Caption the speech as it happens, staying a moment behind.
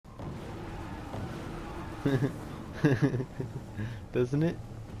Doesn't it?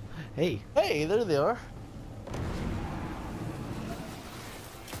 Hey. Hey, there they are.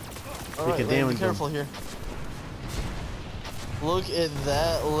 Alright, Lane, be careful here. Look at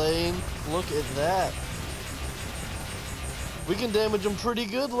that, Lane. Look at that. We can damage them pretty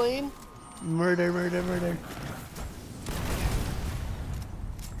good, Lane. Murder, murder, murder.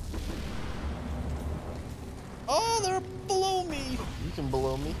 Oh, they're below me. You can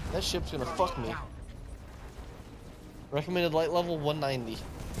below me. That ship's gonna fuck me. Recommended light level 190.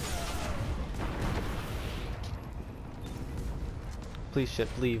 Please, ship,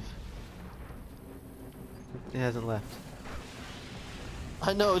 leave. It hasn't left.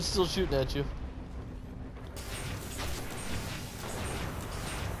 I know, it's still shooting at you.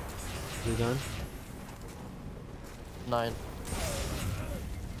 Is it done? 9.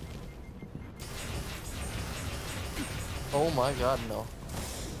 Oh my god, no.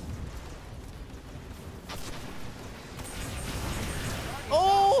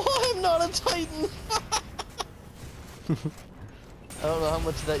 Oh, I'm not a Titan! I don't know how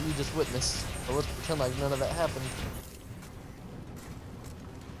much of that you just witnessed, but let's pretend like none of that happened.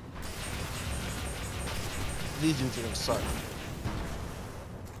 These dudes are gonna suck.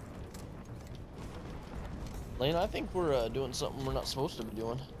 Lane, I think we're doing something we're not supposed to be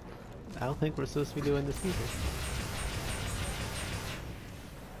doing. I don't think we're supposed to be doing this either.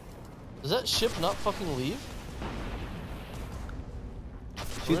 Does that ship not fucking leave?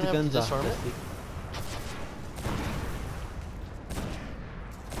 Shoot the guns off, disarm it? Dusty.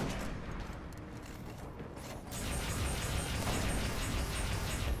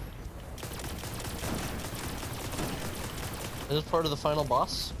 Is this part of the final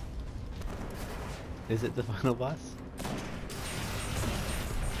boss? Is it the final boss?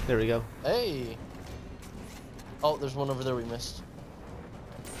 There we go. Hey! Oh, there's one over there we missed.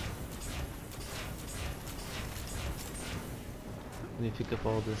 Let me pick up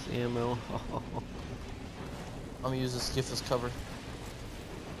all this ammo. I'm gonna use this skiff as cover.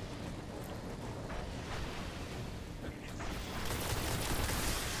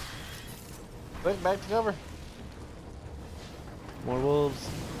 Quick, back to cover. More wolves.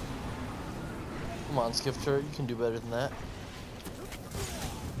 Come on, skiff turret, you can do better than that.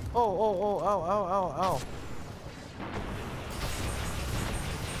 Oh, ow, ow, ow, ow.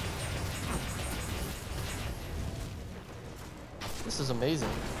 This is amazing.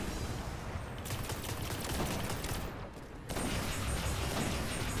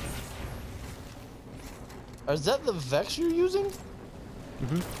 Is that the Vex you're using?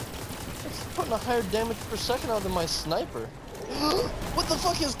 Mm-hmm. It's putting a higher damage per second out than my sniper. What the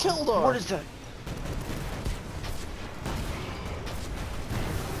fuck is Keldar? What is that?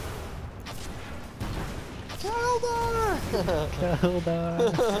 Keldar! Keldar!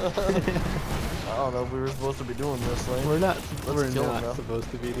 I don't know if we were supposed to be doing this, Lane. We're not kill him now. supposed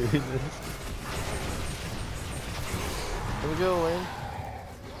to be doing this. Here we go, Lane.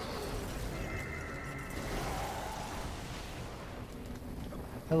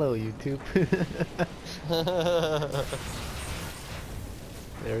 Hello, YouTube.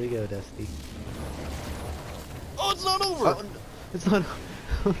 There we go, Dusty. Oh, it's not over! Oh, no. It's not.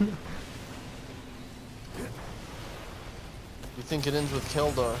 Oh, no. You think it ends with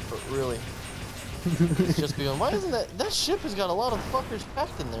Keldar, but really, it's just begun. Why isn't that ship has got a lot of fuckers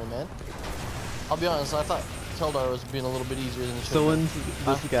packed in there, man? I'll be honest, I thought Keldar was being a little bit easier than the ship. So when's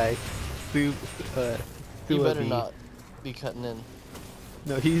this guy? You better not be cutting in.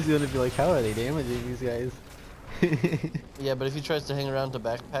 No, he's gonna be like, how are they damaging these guys? Yeah, but if he tries to hang around to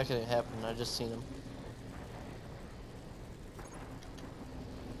backpack, it ain't happening. I just seen him.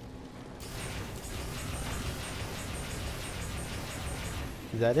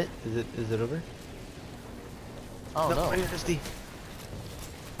 Is that it? Is it over? I don't know. Right here, Dusty.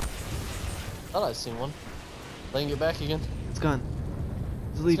 Thought I'd seen one. Let him get back again. It's gone.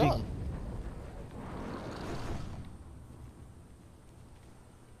 It's It's leaving. gone.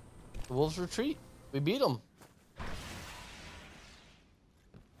 The wolves retreat. We beat them.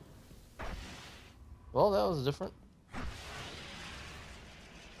 Well, that was different.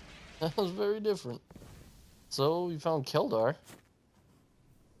 That was very different. So, we found Keldar.